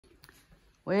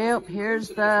Well, here's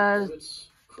the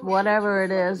whatever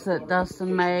it is that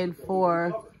Dustin made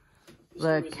for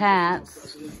the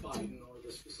cats.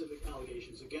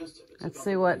 Let's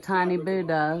see what Tiny Boo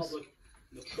does.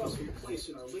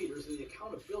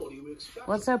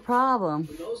 What's their problem?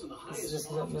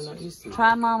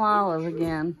 Try Mom Olive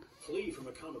again. Flee from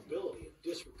accountability and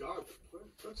disregard the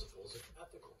principles of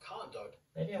ethical conduct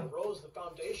erodes the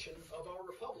foundation of our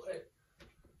republic.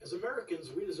 As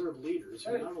Americans, we deserve leaders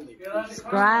who not only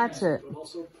Scratch it, but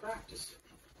also practice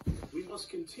it. We must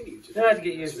continue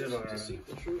to seek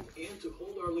the truth and to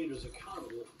hold our leaders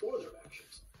accountable for their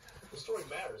actions. The story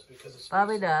matters because it's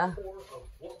Bobby the core of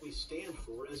what we stand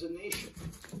for as a nation.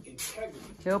 Integrity.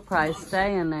 He'll probably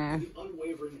stay in there. The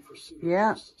unwavering pursuit of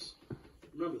Yeah. justice.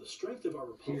 Remember, the strength of our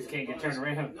republic can't get turned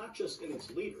around. Not just in its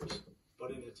leaders,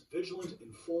 but in its vigilant,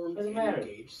 informed, and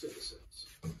engaged citizens.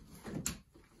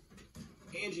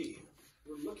 Angie,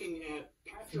 we're looking at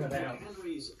Patrick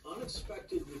Henry's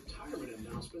unexpected retirement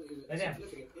announcement and its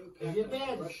significant impact on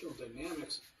congressional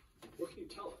dynamics. What can you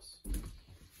tell us?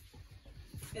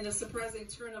 In a surprising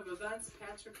turn of events,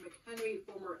 Patrick McHenry,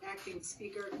 former acting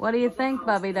speaker, What do you think,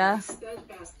 Bubby Duff?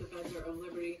 Steadfast defender of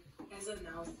liberty, has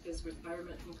announced his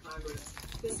retirement from Congress.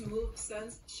 This move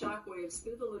sends shockwaves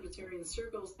through the libertarian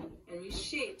circles and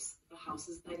reshapes the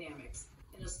House's dynamics.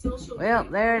 In a social Well,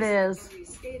 video, there it is. Henry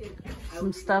stated,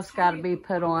 Some stuff's got to be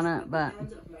put on it, but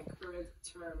 "End of my current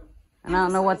term." and I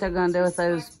don't know what they're going to do with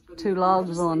those two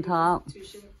logs on top.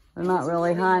 They're not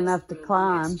really high enough to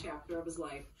climb.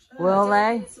 Will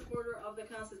they?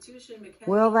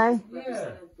 Will they?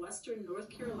 Represented Western North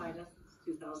Carolina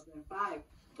since 2005,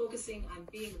 focusing on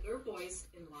being their voice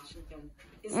in Washington.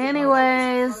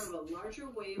 Anyways,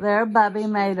 their Bubby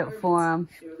made it for them.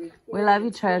 We love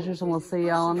you, treasures, and we'll see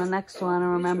y'all on the next one.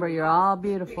 And remember, you're all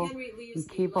beautiful and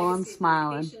keep on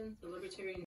smiling.